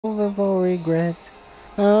of all regrets.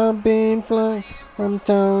 I've been flying from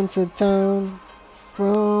town to town,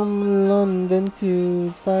 from London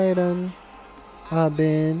to Sidon. I've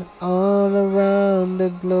been all around the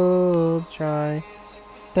globe, try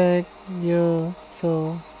take your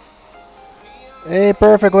soul. Hey,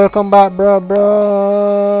 perfect. Welcome back, bro.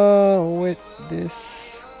 With this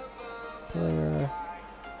player.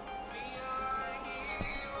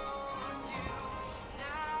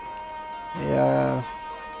 Yeah.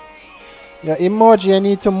 Yeah, emoji, I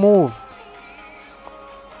need to move.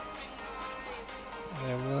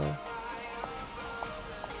 Yeah, well.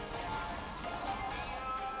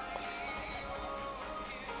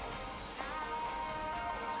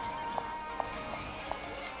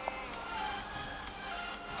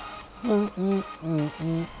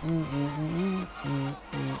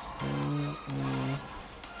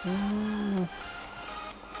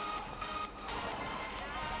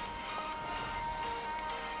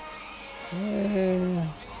 Yeah.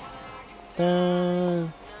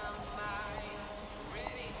 Down,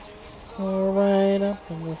 right up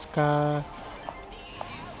in the sky.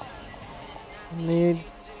 Need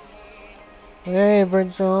every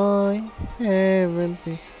joy, every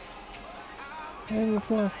peace, every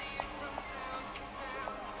fly.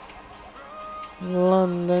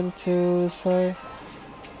 London to say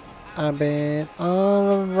I've been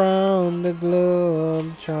all around the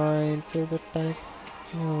globe trying to protect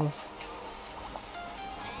you.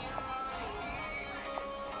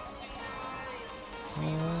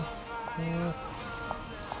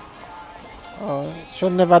 Oh,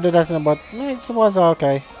 should never do that, but it was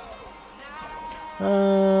okay. Yeah.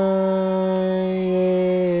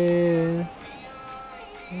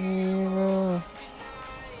 Hero,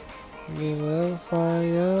 we will fly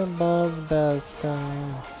above the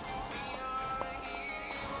sky.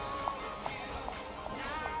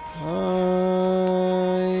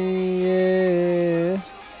 Yeah.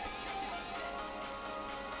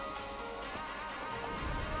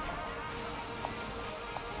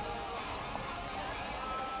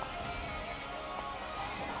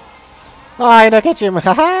 I don't catch him.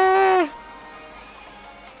 Haha.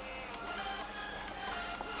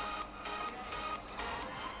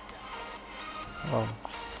 Oh,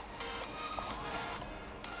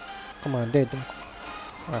 come on, dead.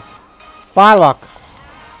 Firework.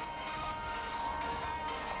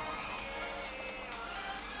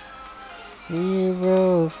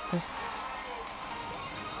 Heroes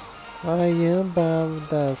fly above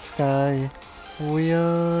the sky. We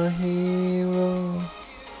are heroes.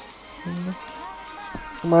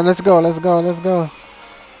 Come on, let's go.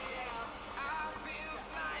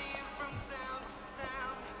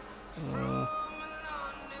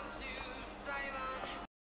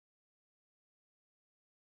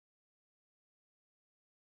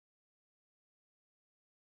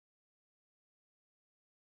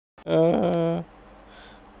 Uh,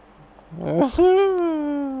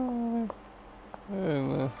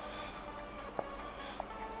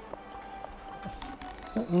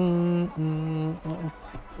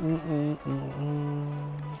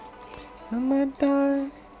 I'ma die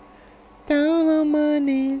down on my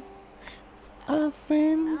knees. I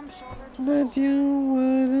sin that you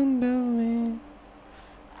wouldn't believe.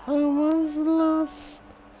 I was lost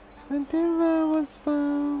until I was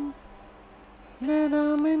found. That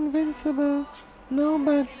I'm invincible.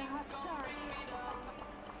 Nobody.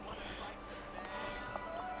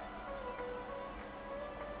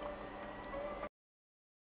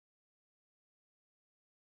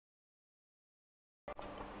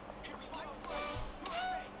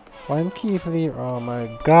 One key clear. Oh my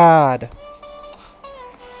god.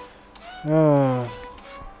 Uh.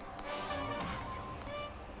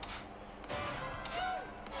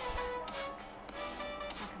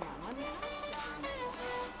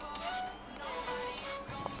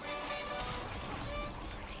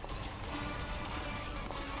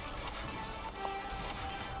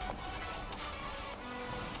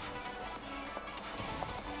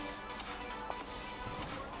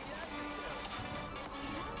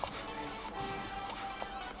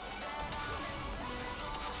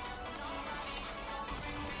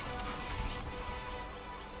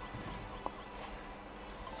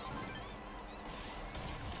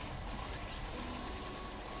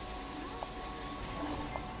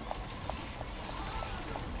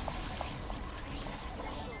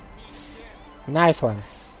 Nice one.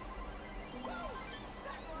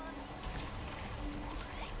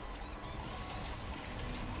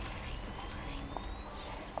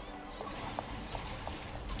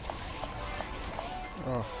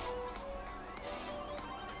 Oh.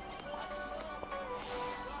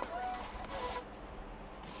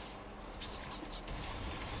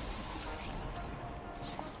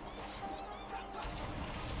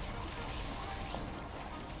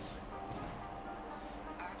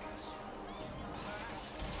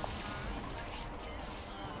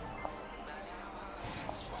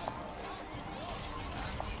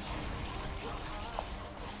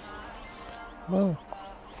 Oh,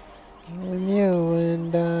 when you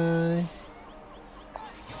and I.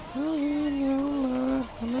 Oh, in your life,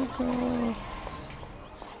 gonna go.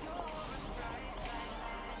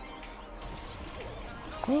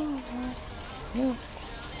 Oh, yeah,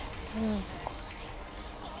 yeah.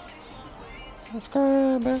 Let's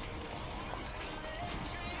grab it.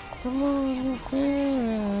 Come on, you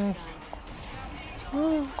can.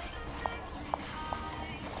 Oh.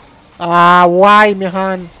 Ah, why,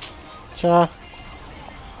 Mihan? Cha.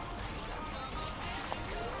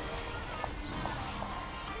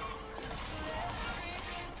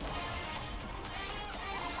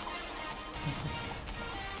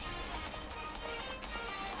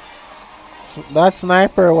 That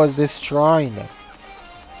sniper was destroying them.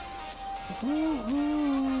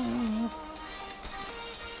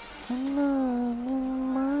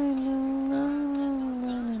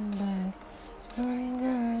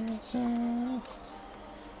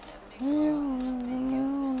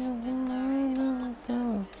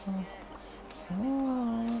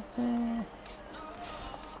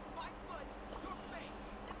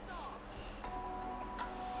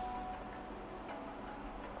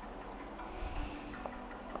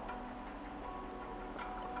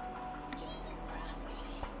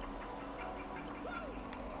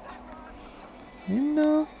 You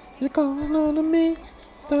know, you're calling on me,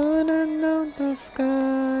 turning out the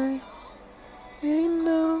sky. You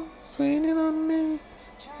know, swinging on me,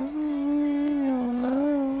 your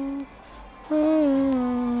love.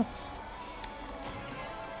 Oh.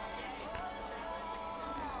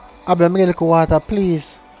 Abla, Miguel Kuwata,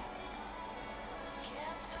 please.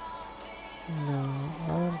 No,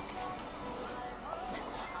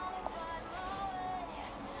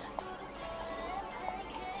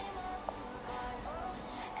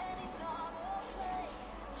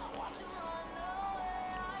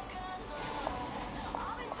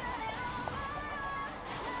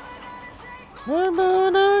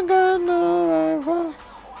 I got no rival.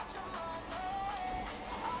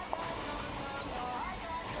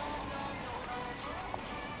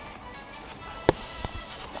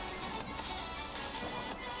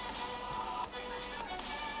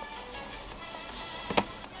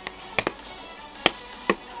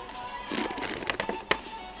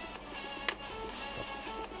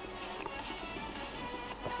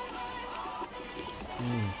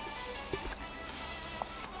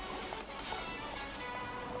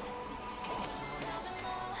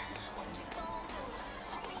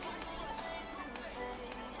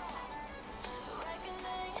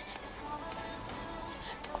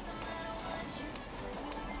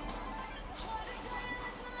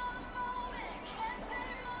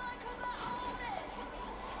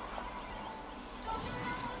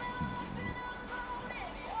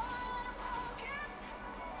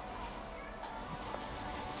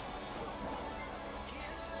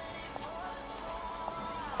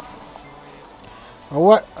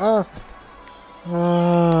 What?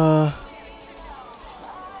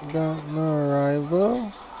 Got no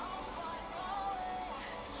rival.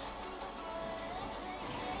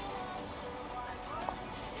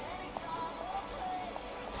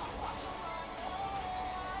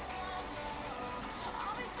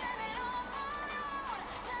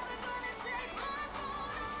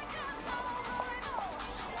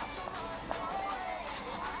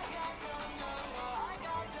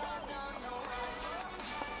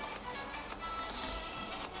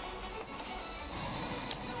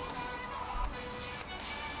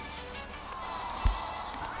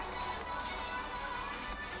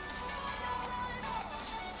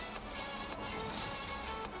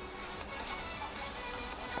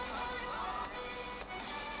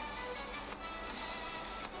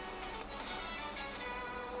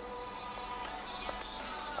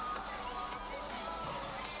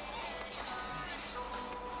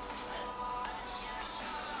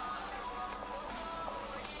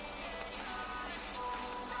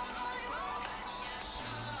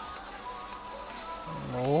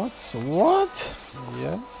 What?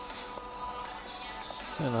 Yes.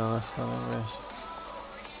 No, that's not English.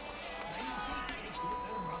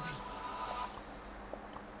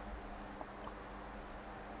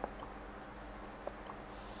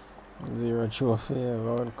 Zero trophy,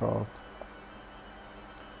 Lord called.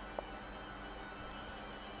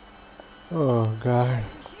 Oh God.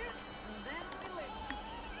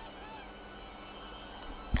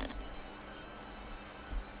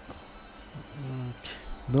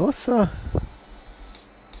 No sir.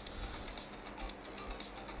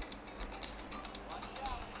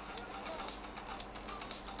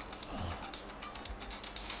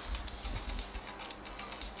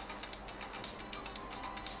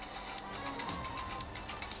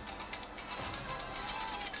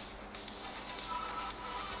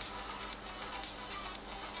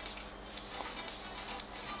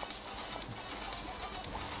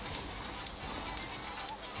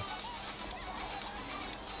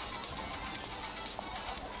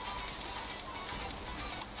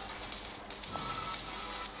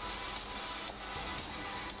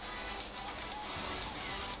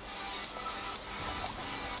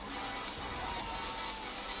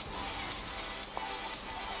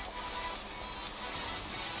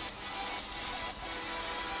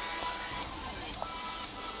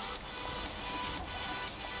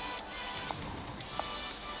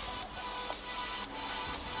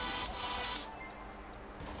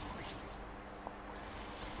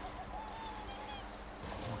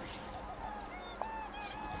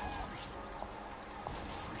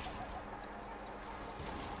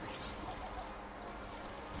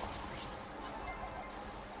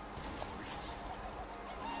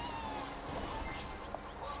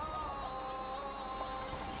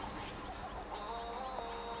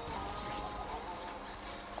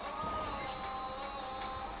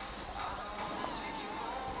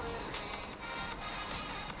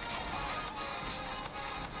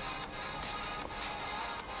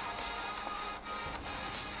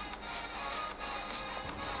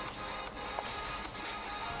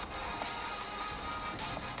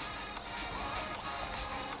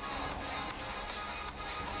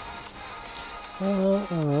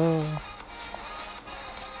 Uh-uh.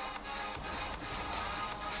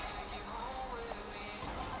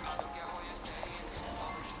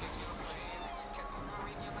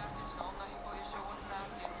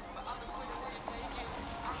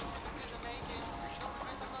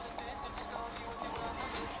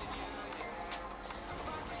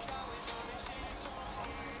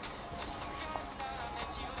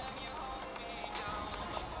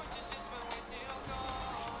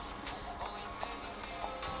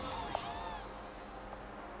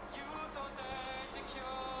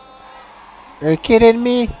 Are you kidding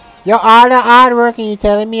me? Yo, all the hard work and you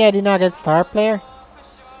telling me I did not get star player?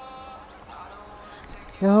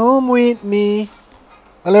 Come with me.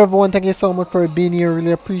 Hello everyone, thank you so much for being here.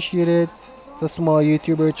 Really appreciate it. It's a small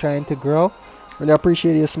YouTuber trying to grow. Really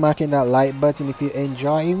appreciate you smacking that like button if you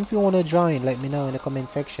enjoy. Even if you want to join, let me know in the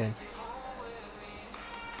comment section.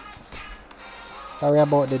 Sorry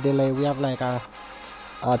about the delay. We have like a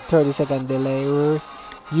 30-second delay.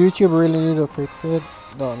 YouTube really need to fix it.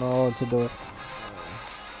 Don't know how to do it.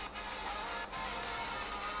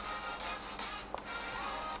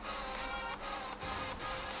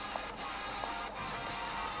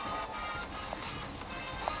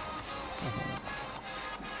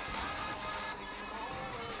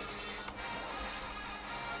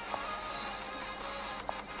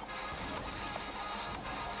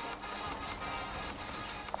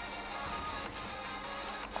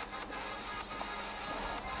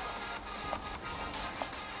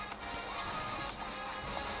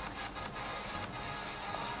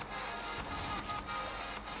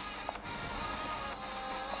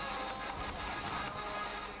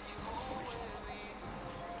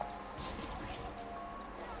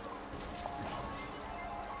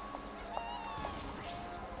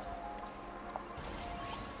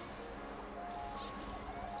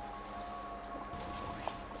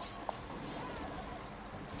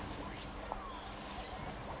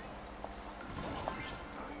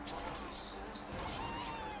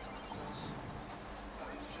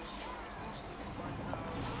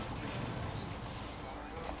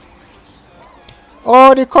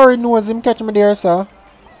 Oh, the curry knows him catch me there, sir.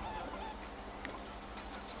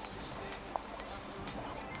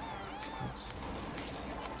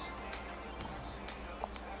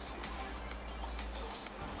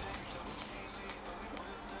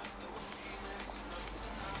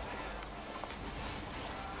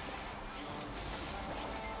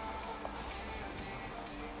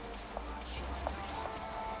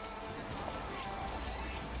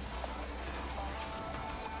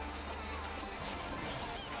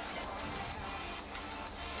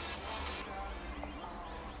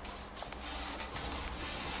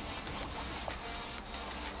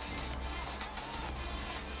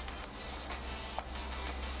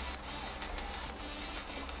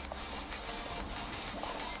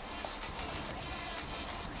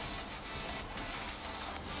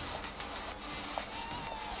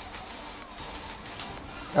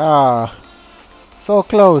 Ah, so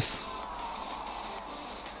close.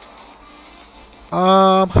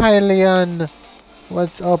 Hi Leon.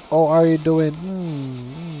 What's up? How are you doing?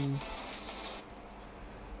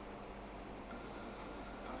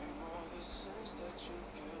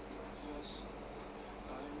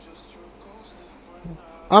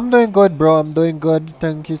 I'm doing good, bro. I'm doing good.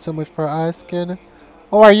 Thank you so much for asking.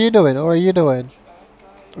 How are you doing? How are you doing?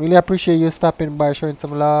 Really appreciate you stopping by, showing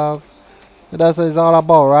some love. That's what it's all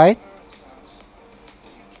about, right?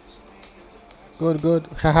 Good, good.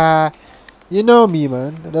 Haha. You know me,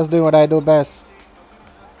 man. Just doing what I do best.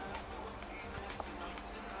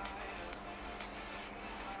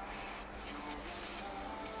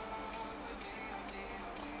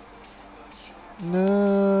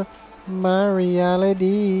 No, my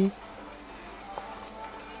reality.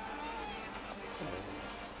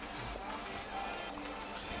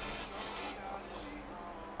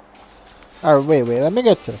 Alright, wait. Let me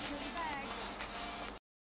get to.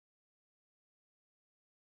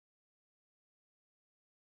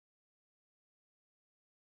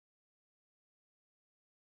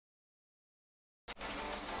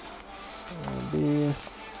 Be.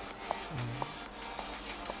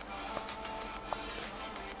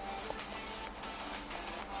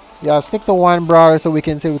 Yeah, stick to one brawler so we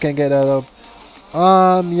can see we can get that up.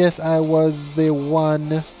 Yes, I was the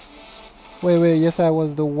one. Wait. Yes, I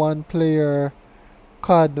was the one player.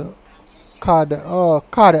 COD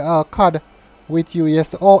with you. Yes,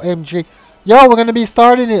 OMG. Yo, we're gonna be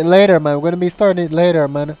starting it later, man. We're gonna be starting it later,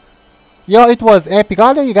 man. Yo, it was epic.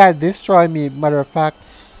 How did you guys destroy me? Matter of fact,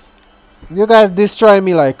 you guys destroy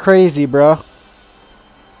me like crazy, bro.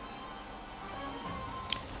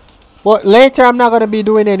 But later I'm not gonna be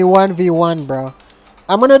doing any 1v1, bro.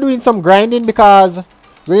 I'm gonna doing some grinding because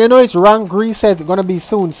you know it's rank reset gonna be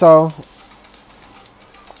soon. So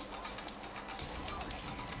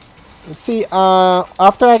see,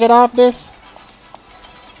 after I get off this,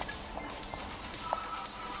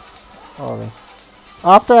 hold on.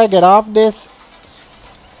 After I get off this,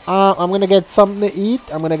 I'm gonna get something to eat.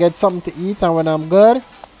 I'm gonna get something to eat, and when I'm good,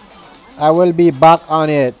 I will be back on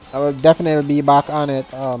it. I will definitely be back on it.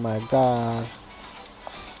 Oh my god.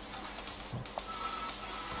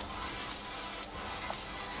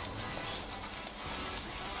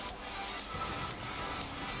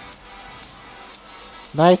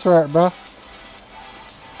 Nice work, bro.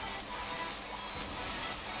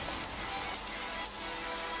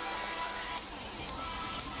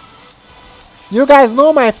 You guys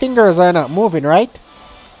know my fingers are not moving, right?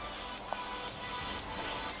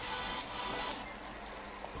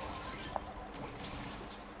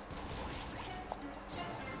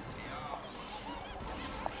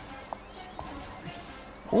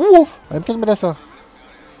 Ooh, I'm killing myself.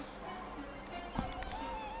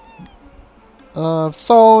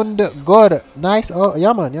 Sound good. Nice. Oh,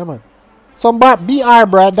 yeah, man, yeah, man. Some BR,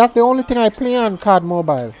 Brad. That's the only thing I play on COD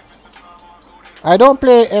Mobile. I don't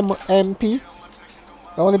play MP.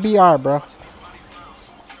 Only BR, bro.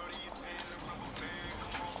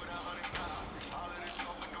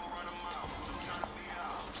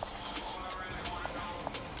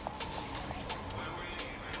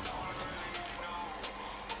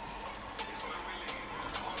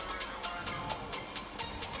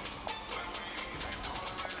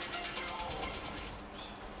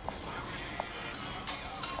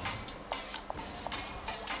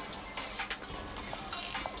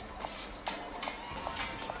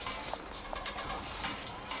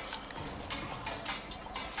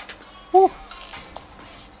 Woo.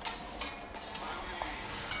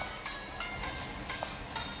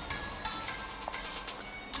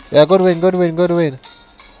 Yeah, good win, good win, good win.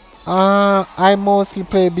 I mostly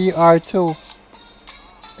play BR too.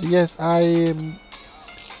 Yes,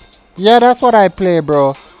 yeah, that's what I play,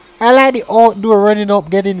 bro. I like the outdoor running up,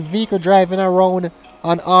 getting vehicle driving around,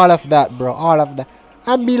 and all of that, bro. All of that.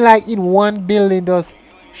 I mean, like in one building, just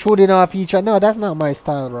shooting off each other. No, that's not my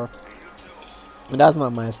style, bro. That's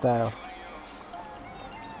not my style.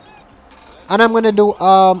 And I'm gonna do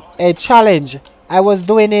a challenge. I was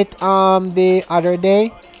doing it the other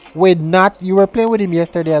day with Nat. You were playing with him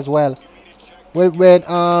yesterday as well. With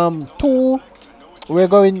two, we're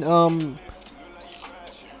going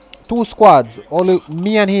two squads, only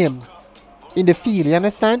me and him in the field. You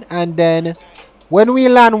understand? And then when we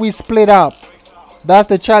land, we split up. That's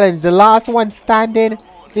the challenge. The last one standing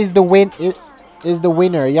is the is the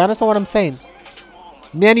winner. You understand what I'm saying?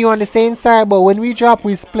 Me and you on the same side, but when we drop,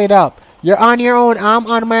 we split up. You're on your own, I'm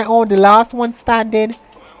on my own. The last one standing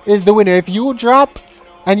is the winner. If you drop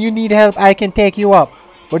and you need help, I can take you up.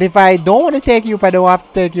 But if I don't want to take you up, I don't have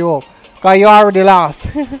to take you up. Because you already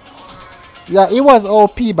lost. Yeah, it was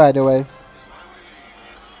OP, by the way.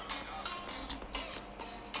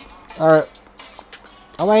 Alright.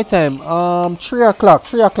 How many time? 3 o'clock.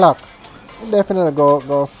 3 o'clock. Definitely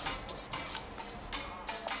go.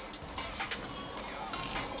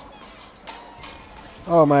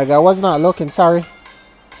 Oh my god, I was not looking, sorry.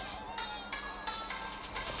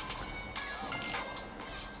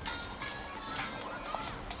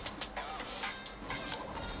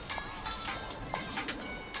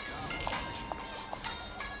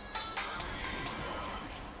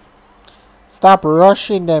 Stop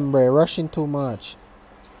rushing them, bro. Rushing too much.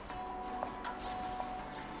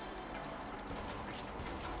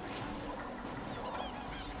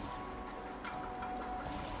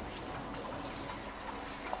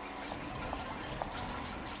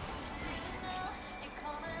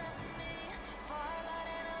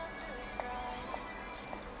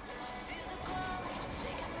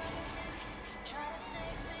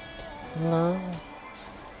 No.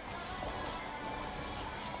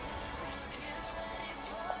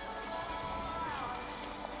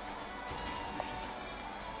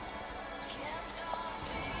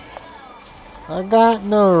 I got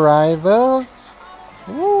no rival.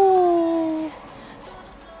 Ooh.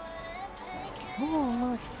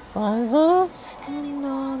 Oh, rival.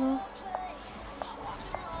 No.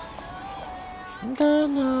 Got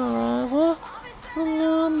no rival.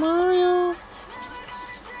 No Mario.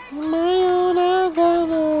 Mario, I got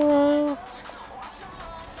no rival.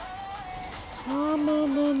 Oh, no.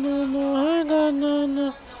 I got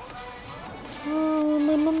no. Oh,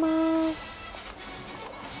 no.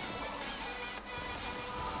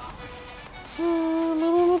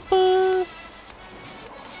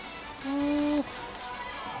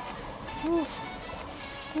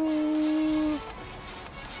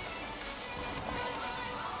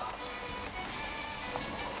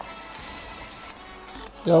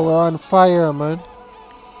 Yo, we're on fire, man.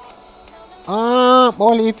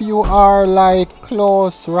 Only if you are like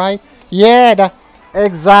close, right? Yeah, that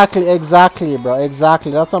exactly, bro.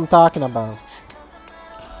 Exactly. That's what I'm talking about.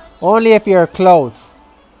 Only if you're close.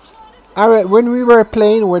 Alright, when we were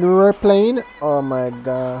playing, oh my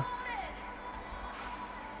god.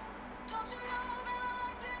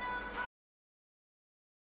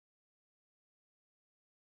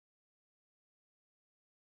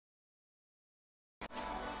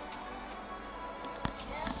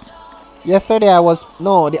 Yesterday I was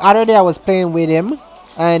no, the other day I was playing with him,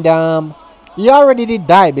 and he already did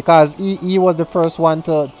die because he was the first one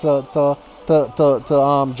to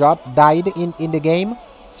drop died in the game.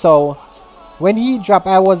 So when he dropped,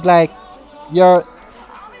 I was like, you're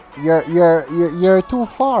you're too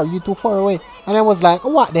far, you too far away, and I was like,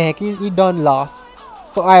 what the heck, he done lost.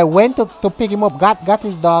 So I went to pick him up, got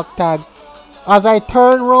his dog tag. As I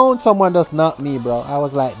turned around, someone just knocked me, bro. I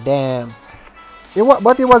was like, damn.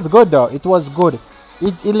 But it was good though. It was good.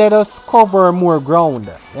 It let us cover more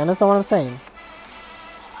ground. You understand what I'm saying?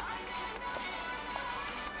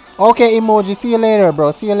 Okay, emoji. See you later,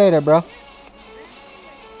 bro. See you later, bro.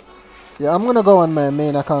 Yeah, I'm gonna go on my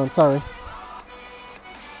main account. Sorry,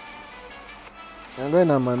 I'm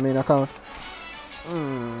going on my main account.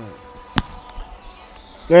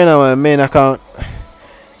 Going on my main account.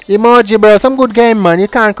 Emoji, bro. Some good game, man. You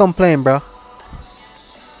can't complain, bro.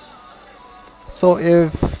 So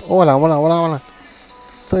if hold on.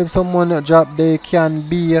 So if someone drop, they can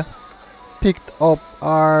be picked up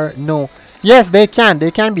or no? Yes, they can. They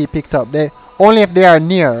can be picked up. They only if they are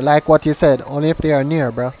near, like what you said. Only if they are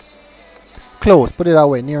near, bro. Close. Put it that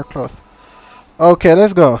way. Near, close. Okay,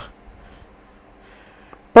 let's go.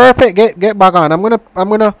 Perfect. Get back on. I'm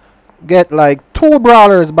gonna get like 2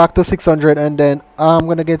 brawlers back to 600, and then I'm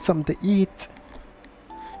gonna get something to eat.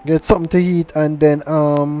 Get something to eat, and then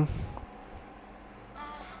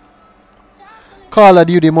Call of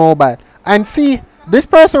Duty Mobile. And see, this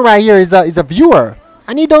person right here is a viewer.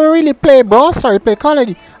 And he don't really play Brawl Stars, he play Call of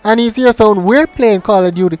Duty. And he's here, so we're playing Call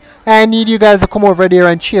of Duty. I need you guys to come over there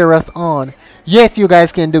and cheer us on. Yes, you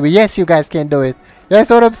guys can do it. Yes, you guys can do it. That's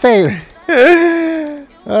what I'm saying.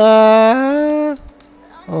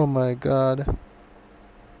 Oh my god.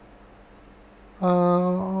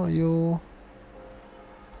 You.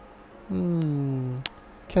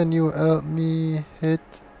 Can you help me hit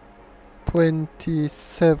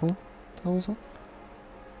 27,000?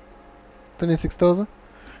 26,000?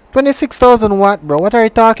 26,000 what, bro? What are you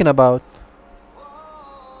talking about?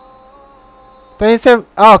 27.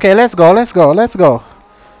 Oh, okay, let's go.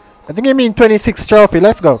 I think you mean 26 trophy.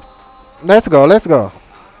 Let's go.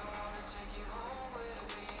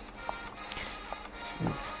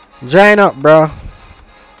 Join up, bro.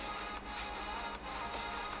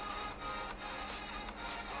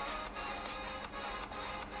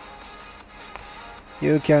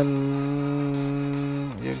 You can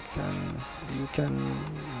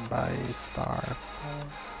buy star.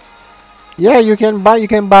 Yeah, you can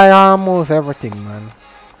buy almost everything, man.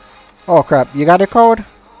 Oh crap, you got a code?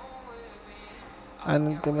 And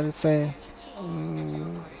I'm gonna say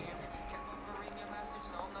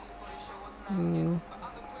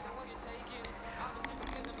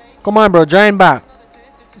come on, bro, join back.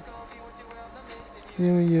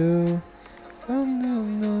 You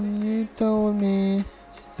told me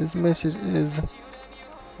this message is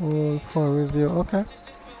all for review. Okay,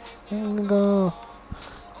 here we go.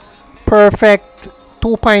 Perfect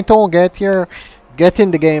 2.0. Get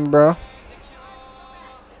in the game, bro.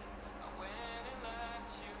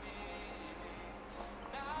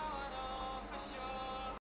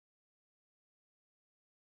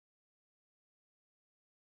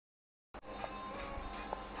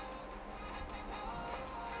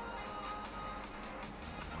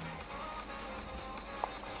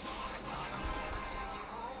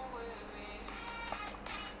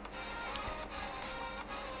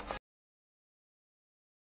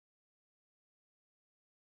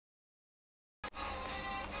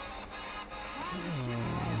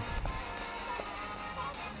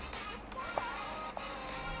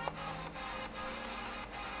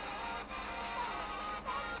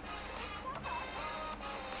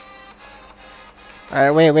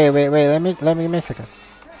 Alright, wait. Let me give me a second.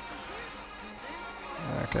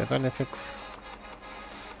 Okay, 26.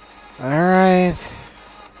 Alright.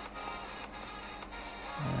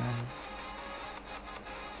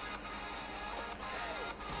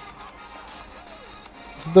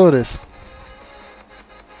 Let's do this.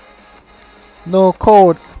 No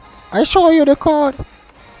code. I show you the code.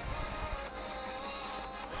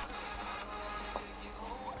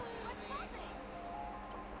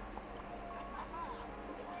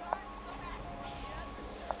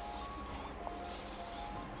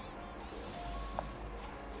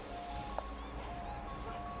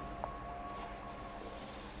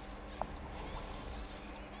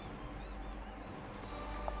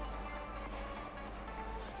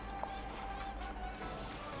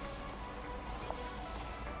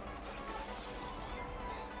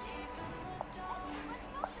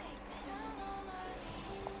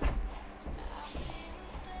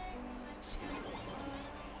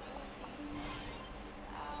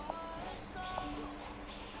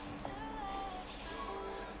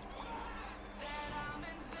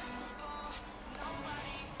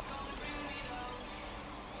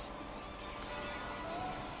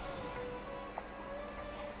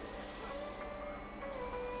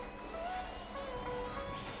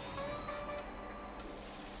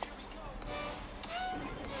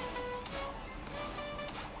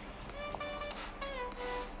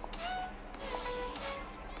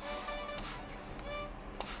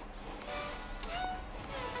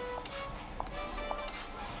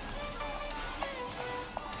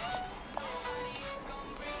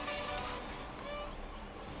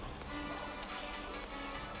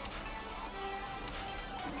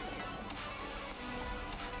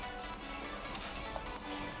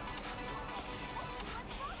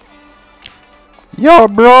 Yo,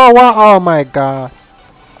 bro, what? Oh my god.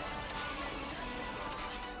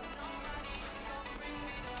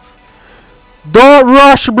 Don't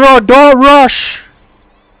rush, bro. Don't rush.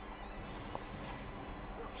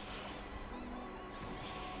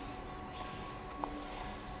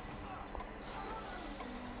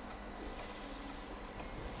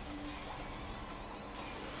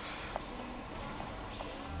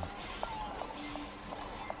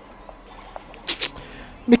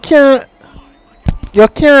 Me can't. You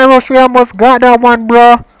can't rush. We almost got that one,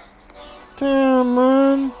 bro. Damn,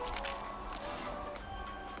 man.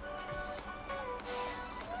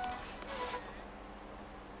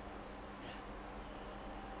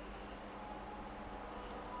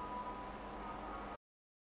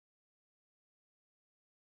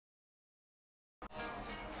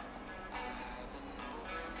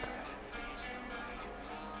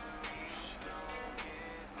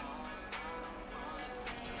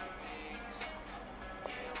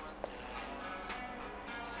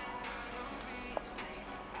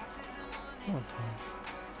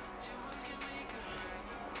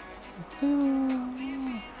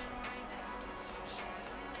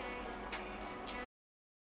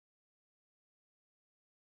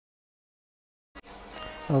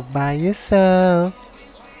 All by yourself.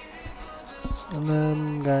 And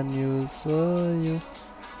I'm got news for you.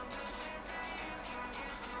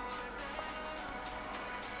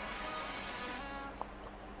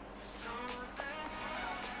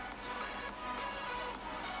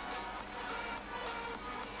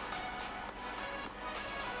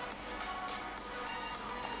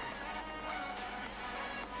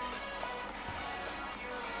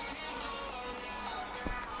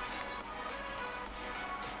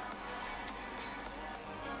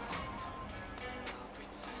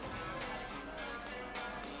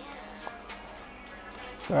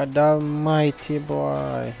 God almighty,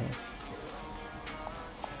 boy.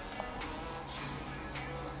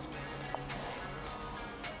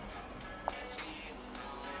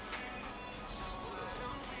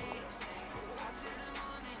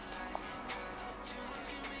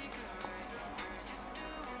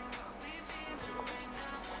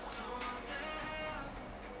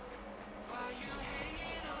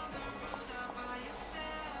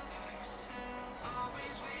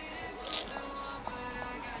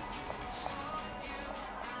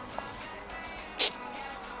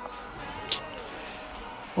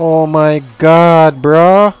 Oh my god,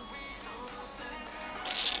 bro.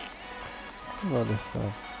 What is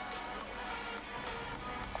that?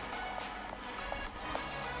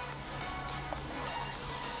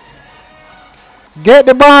 Get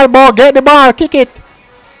the ball, bro. Get the ball. Kick it.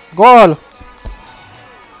 Goal.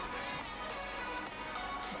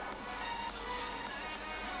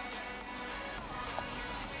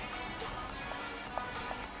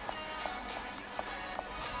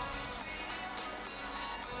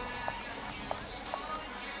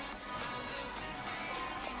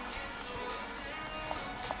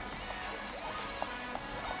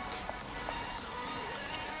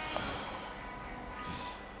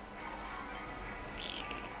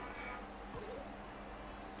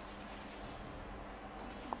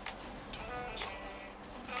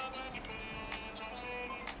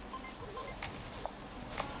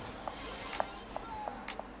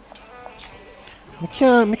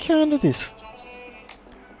 Me can't do this.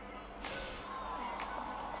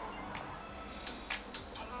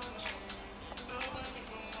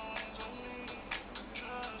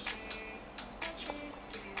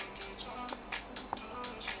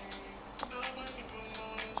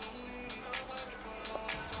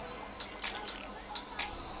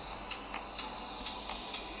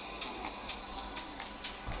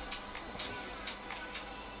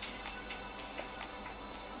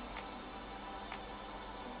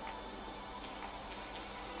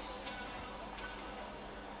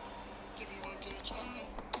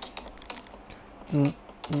 Mm,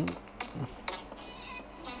 mm.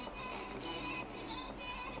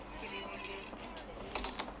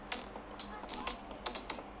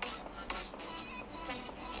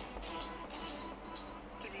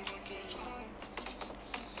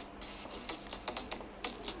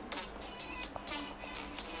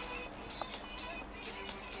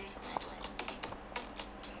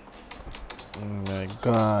 Oh my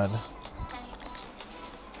god.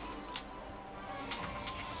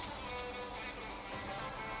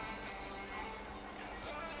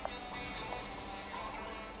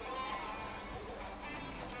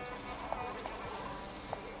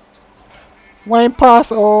 Wine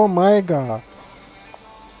pass, oh my god.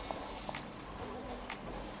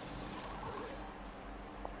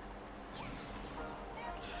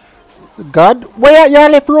 God, where you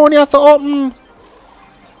left Rooney so open?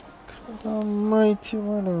 Almighty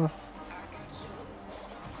brother.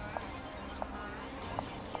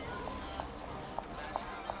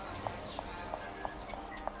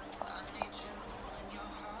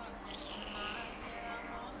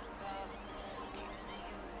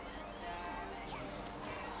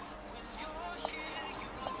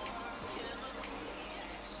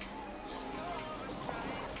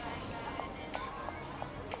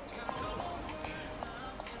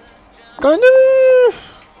 Gonna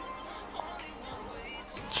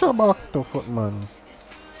show back to footman.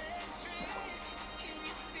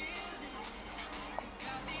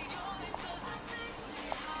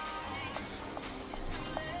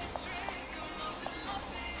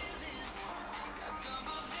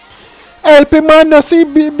 Help him man, no see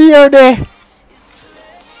beer there.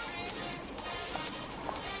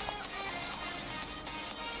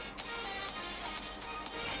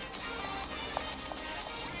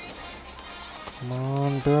 Come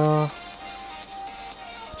on, bro.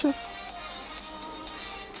 Check.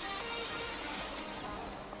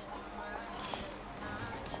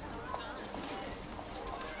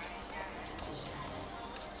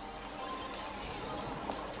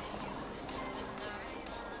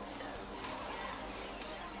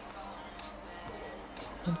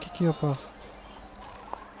 I'll kick you up.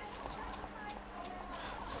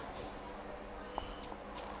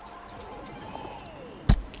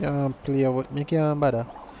 Can't play with me, can't bother.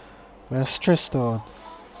 I'm stressed out.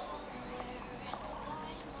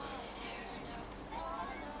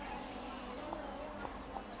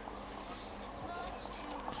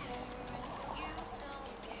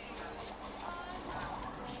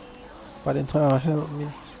 But it help me.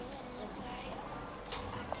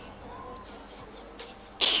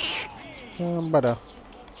 Can't bother.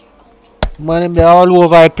 Man, they're all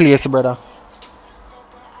over the place, brother.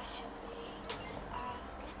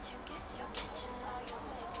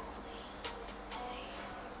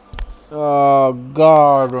 Oh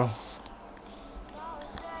God,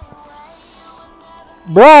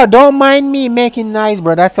 bro, don't mind me making noise,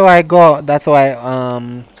 bro. That's how I go. That's why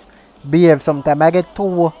behave. Sometimes I get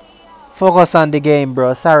too focused on the game,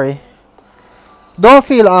 bro. Sorry. Don't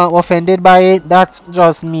feel offended by it. That's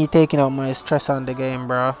just me taking out my stress on the game,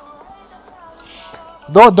 bro.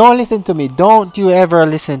 Don't listen to me. Don't you ever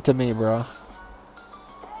listen to me, bro.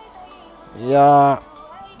 Yeah.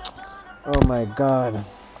 Oh my God.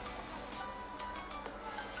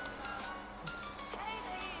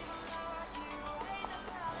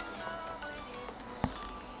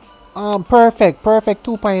 Perfect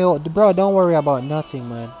 2.0, bro. Don't worry about nothing,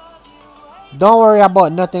 man. Don't worry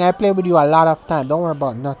about nothing. I play with you a lot of time. Don't worry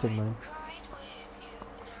about nothing,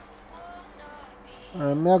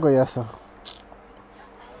 man. Me go yes, sir.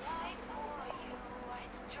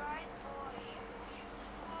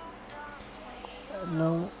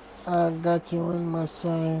 No, I got you in my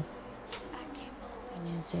side.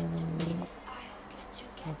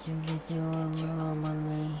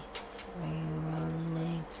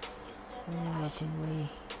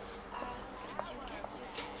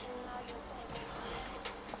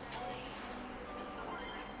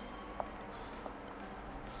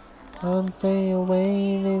 I'll stay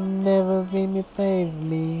away and never be me save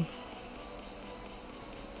me.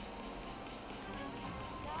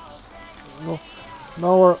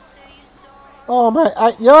 No, oh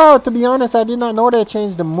my, yo, to be honest, I did not know they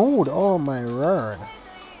changed the mood. Oh my word.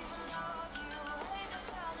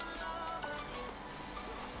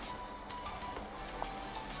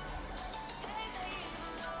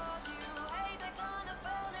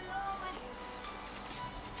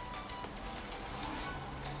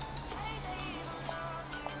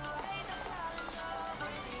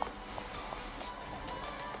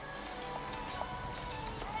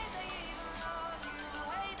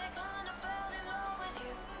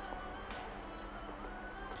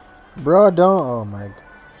 Bro, don't. Oh my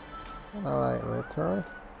God. Alright, let's try.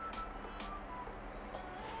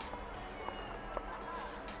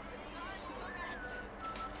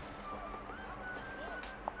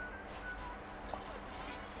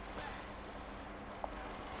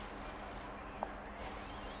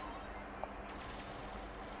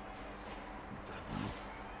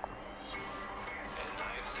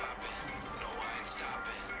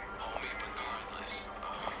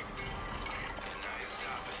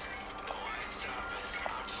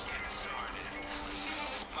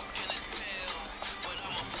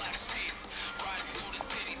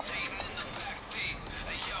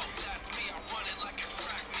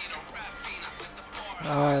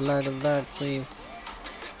 Alright, light it back, please.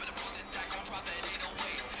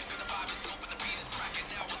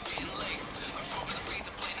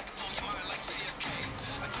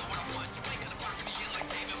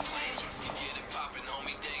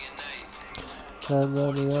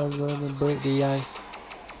 gonna break the ice.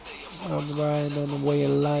 I'm riding on the way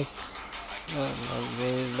of life.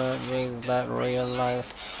 Is that real life?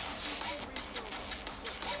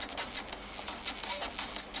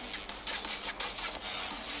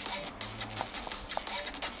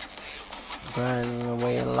 Riding on the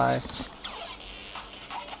way of life.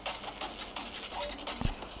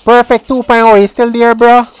 Perfect 2.0. You still there,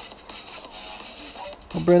 bro?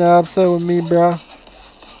 Don't bring that upset with me, bro.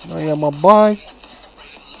 Oh, yeah, my boy.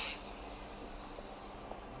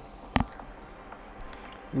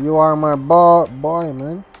 You are my boy,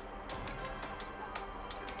 man.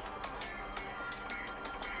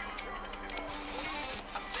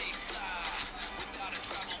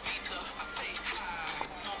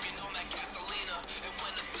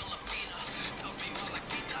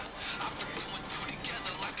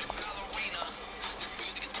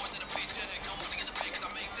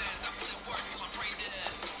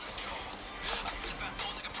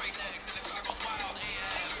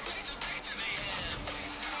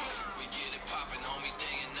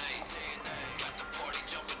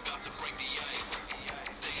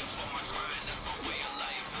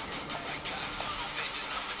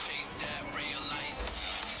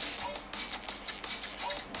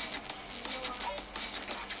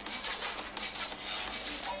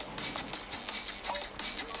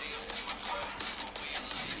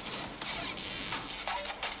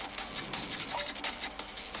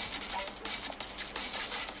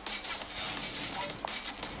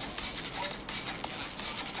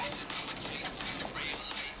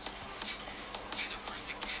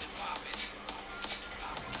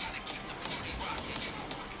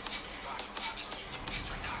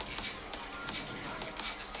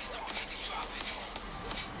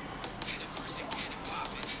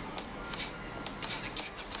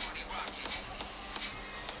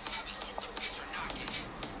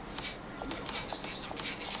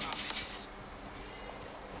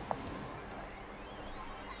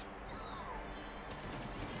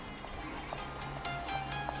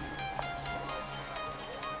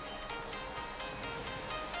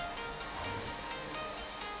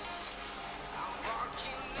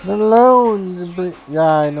 Alone. Yeah,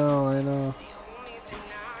 I know.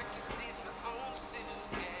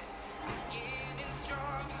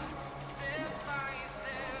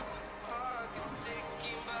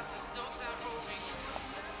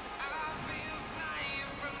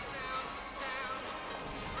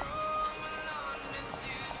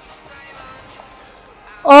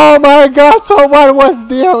 Oh my god, someone was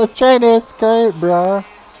there. I was trying to escape, bro.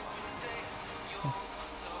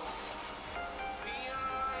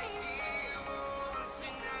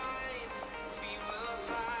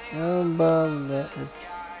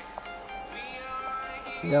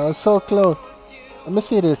 Yeah, I was so close. Let me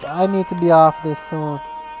see this. I need to be off this soon.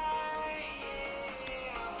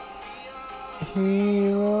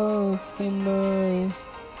 Heroes tonight.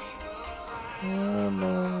 Oh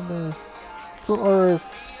my goodness. 2 hours.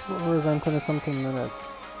 2 hours and 20 something minutes.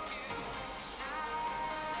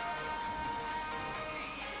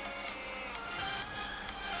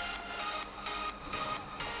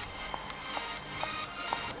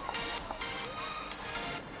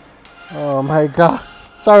 Oh my god.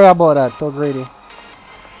 Sorry about that, too greedy.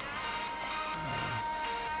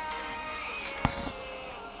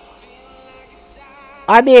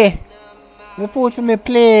 Adi, me food for me,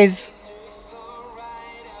 please.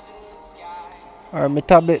 Or me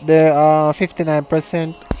tablet there,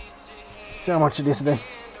 59%. See how much it is then?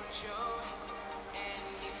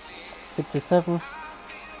 67.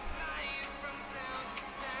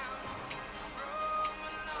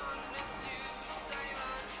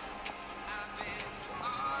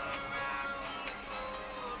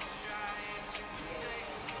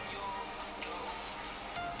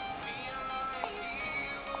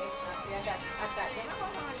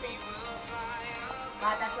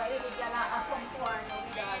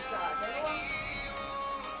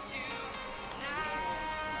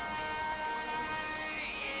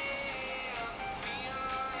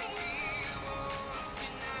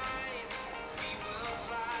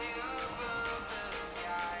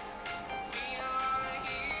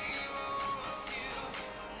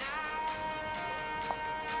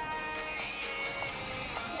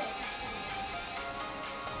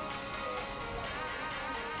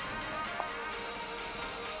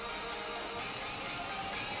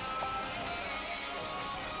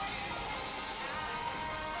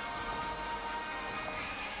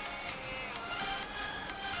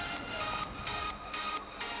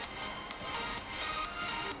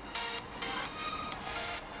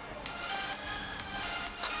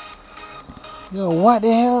 Yo, what the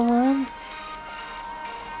hell, man?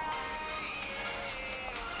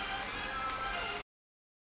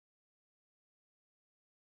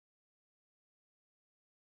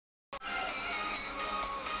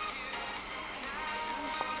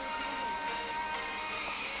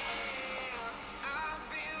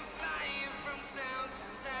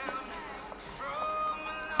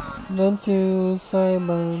 Then to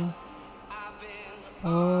Simon.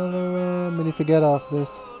 All around. I need to get off this.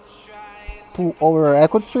 2 hour. I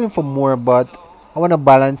could stream for more, but I wanna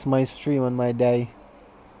balance my stream on my day.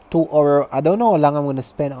 2 hour. I don't know how long I'm gonna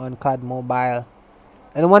spend on COD Mobile.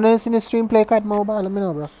 Anyone else in the stream play COD Mobile? Let me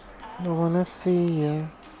know, bro. I wanna see you.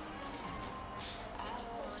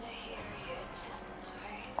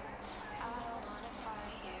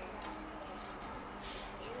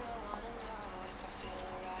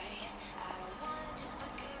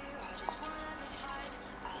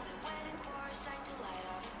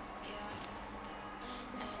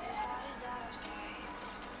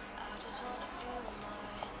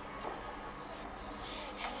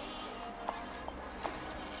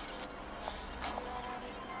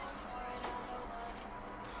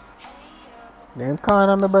 Then calling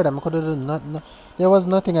on my brother. I could do nothing. There was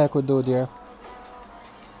nothing I could do there.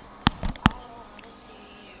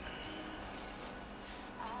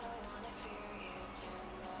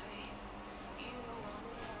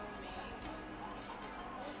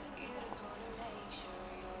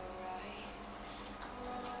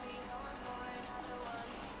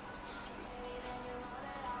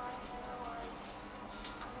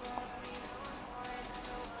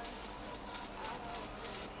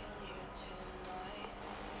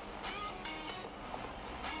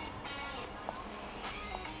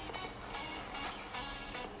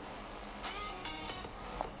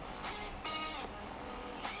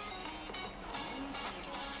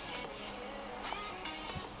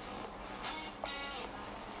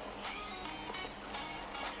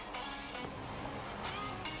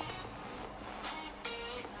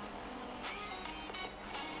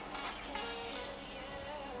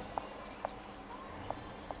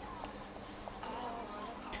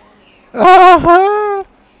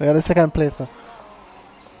 I got the second place now.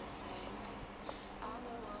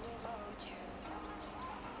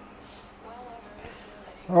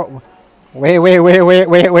 Oh,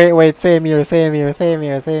 wait. Same here.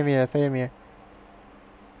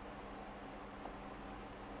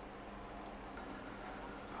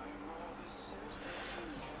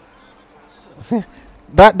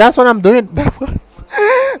 That's what I'm doing. That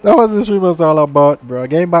was the stream was all about, bro.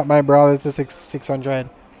 Getting back my brawlers to 600.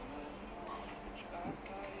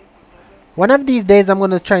 One of these days, I'm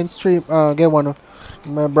gonna try and stream. Get one of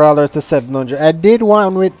my brawlers to 700. I did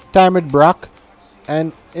one with time with Brock,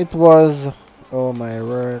 and it was. Oh my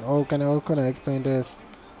word! How can I explain this?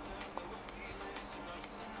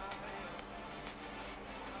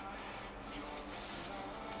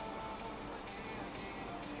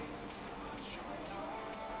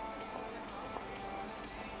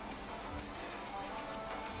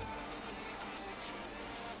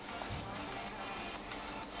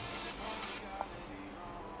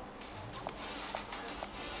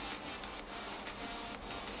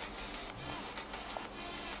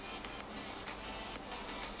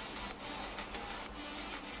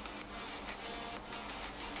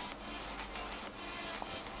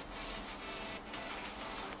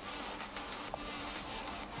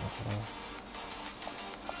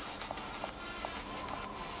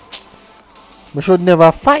 We should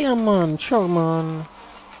never fire, man. Sure, man.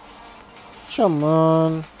 Sure,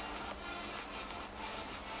 man.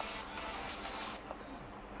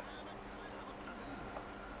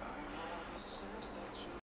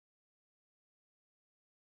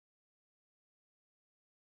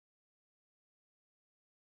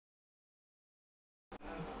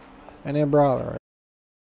 Any brawler.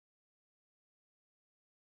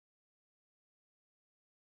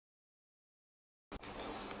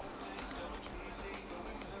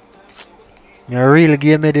 You're a real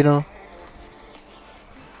game, you know.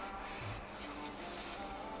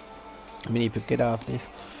 I mean, if you get off this.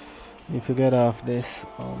 If you get off this.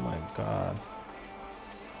 Oh my god.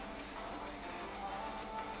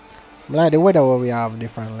 Like the weather where we have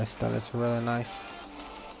different lists. It's really nice.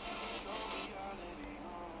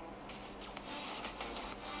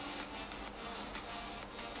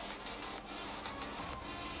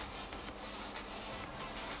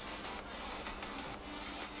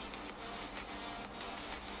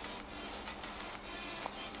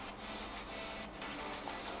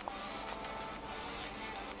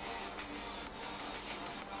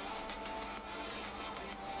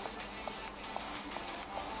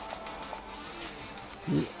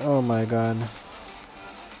 Oh my god.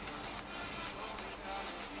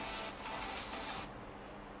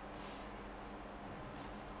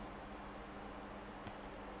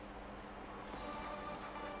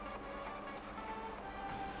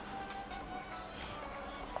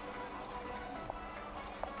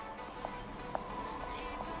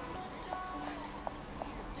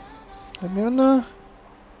 Let me know.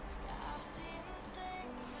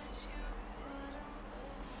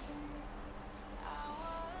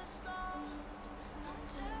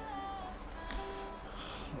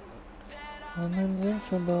 I'm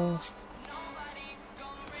invincible.